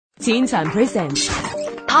Teen Time Presents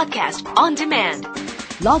Podcast on Demand.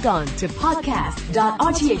 Log on to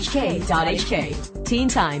podcast.rthk.hk. Teen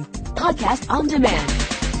Time Podcast on Demand.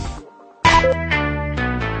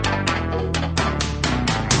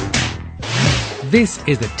 This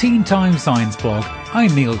is the Teen Time Science Blog.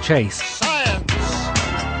 I'm Neil Chase. Science.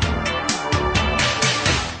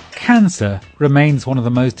 Cancer remains one of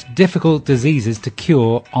the most difficult diseases to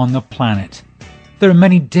cure on the planet. There are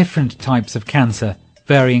many different types of cancer,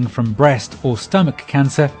 varying from breast or stomach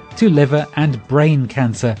cancer to liver and brain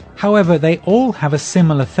cancer. However, they all have a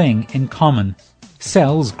similar thing in common.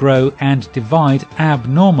 Cells grow and divide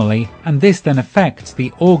abnormally, and this then affects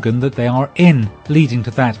the organ that they are in, leading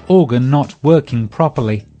to that organ not working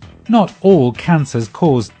properly. Not all cancers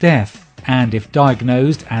cause death, and if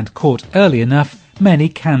diagnosed and caught early enough, many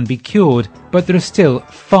can be cured, but there are still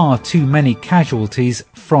far too many casualties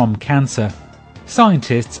from cancer.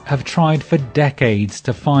 Scientists have tried for decades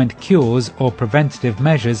to find cures or preventative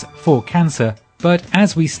measures for cancer, but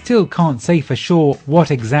as we still can't say for sure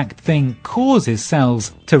what exact thing causes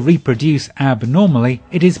cells to reproduce abnormally,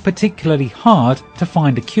 it is particularly hard to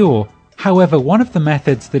find a cure. However, one of the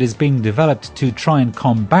methods that is being developed to try and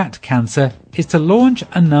combat cancer is to launch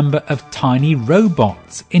a number of tiny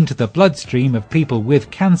robots into the bloodstream of people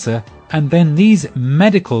with cancer, and then these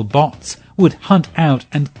medical bots would hunt out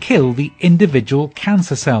and kill the individual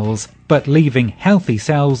cancer cells, but leaving healthy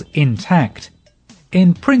cells intact.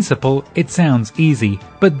 In principle, it sounds easy,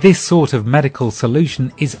 but this sort of medical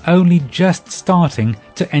solution is only just starting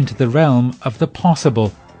to enter the realm of the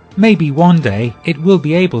possible. Maybe one day it will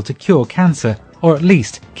be able to cure cancer, or at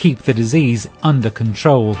least keep the disease under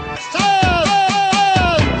control.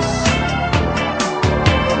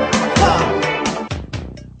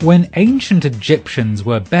 When ancient Egyptians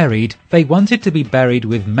were buried, they wanted to be buried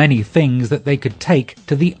with many things that they could take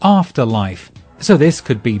to the afterlife. So this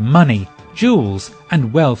could be money, jewels,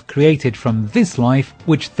 and wealth created from this life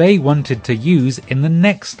which they wanted to use in the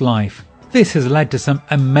next life. This has led to some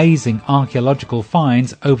amazing archaeological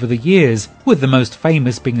finds over the years, with the most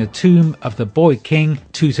famous being the tomb of the boy king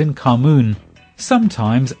Tutankhamun.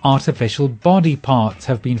 Sometimes artificial body parts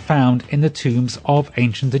have been found in the tombs of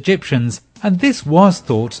ancient Egyptians, and this was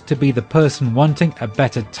thought to be the person wanting a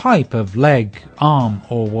better type of leg, arm,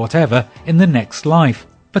 or whatever in the next life.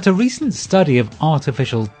 But a recent study of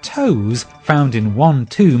artificial toes found in one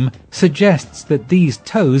tomb suggests that these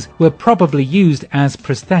toes were probably used as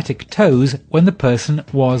prosthetic toes when the person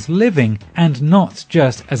was living, and not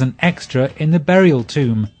just as an extra in the burial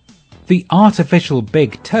tomb. The artificial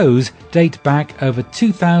big toes date back over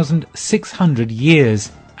 2,600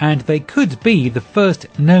 years, and they could be the first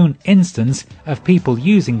known instance of people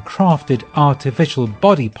using crafted artificial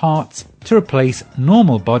body parts to replace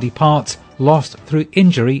normal body parts lost through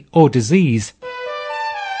injury or disease.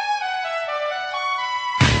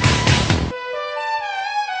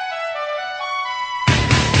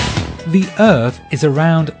 The Earth is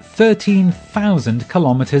around 13,000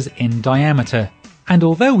 kilometers in diameter, and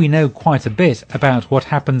although we know quite a bit about what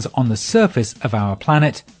happens on the surface of our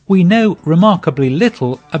planet, we know remarkably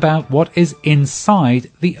little about what is inside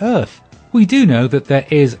the Earth. We do know that there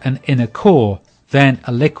is an inner core, then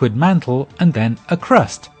a liquid mantle, and then a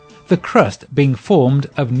crust. The crust being formed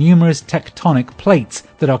of numerous tectonic plates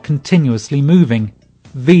that are continuously moving.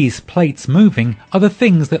 These plates moving are the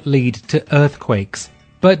things that lead to earthquakes.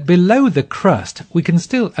 But below the crust, we can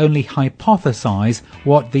still only hypothesize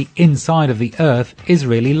what the inside of the Earth is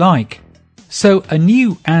really like. So a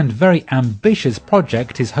new and very ambitious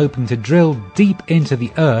project is hoping to drill deep into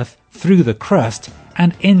the Earth, through the crust,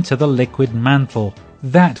 and into the liquid mantle.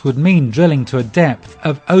 That would mean drilling to a depth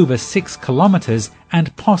of over 6 kilometers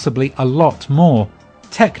and possibly a lot more.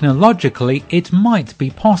 Technologically, it might be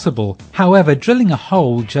possible. However, drilling a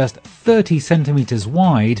hole just 30 centimeters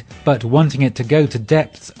wide, but wanting it to go to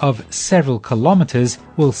depths of several kilometers,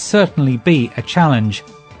 will certainly be a challenge.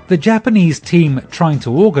 The Japanese team trying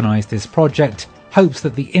to organize this project hopes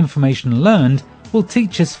that the information learned will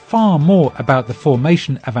teach us far more about the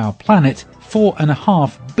formation of our planet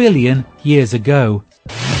 4.5 billion years ago.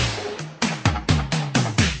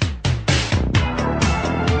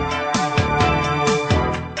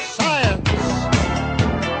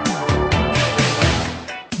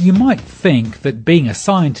 You might think that being a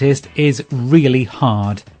scientist is really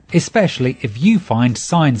hard, especially if you find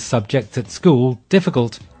science subjects at school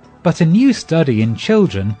difficult. But a new study in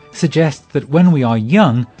children suggests that when we are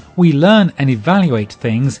young, we learn and evaluate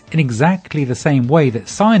things in exactly the same way that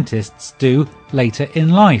scientists do later in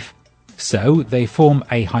life. So they form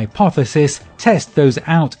a hypothesis, test those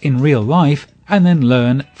out in real life, and then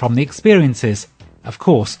learn from the experiences. Of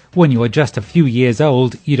course, when you are just a few years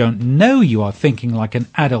old, you don't know you are thinking like an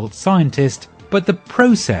adult scientist, but the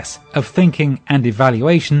process of thinking and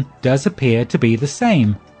evaluation does appear to be the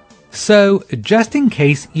same. So, just in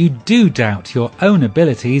case you do doubt your own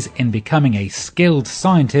abilities in becoming a skilled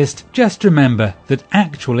scientist, just remember that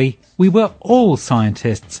actually we were all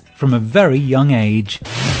scientists from a very young age.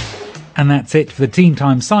 And that's it for the Teen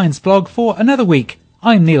Time Science blog for another week.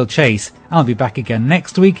 I'm Neil Chase. I'll be back again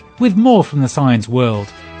next week with more from the science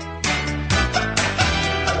world.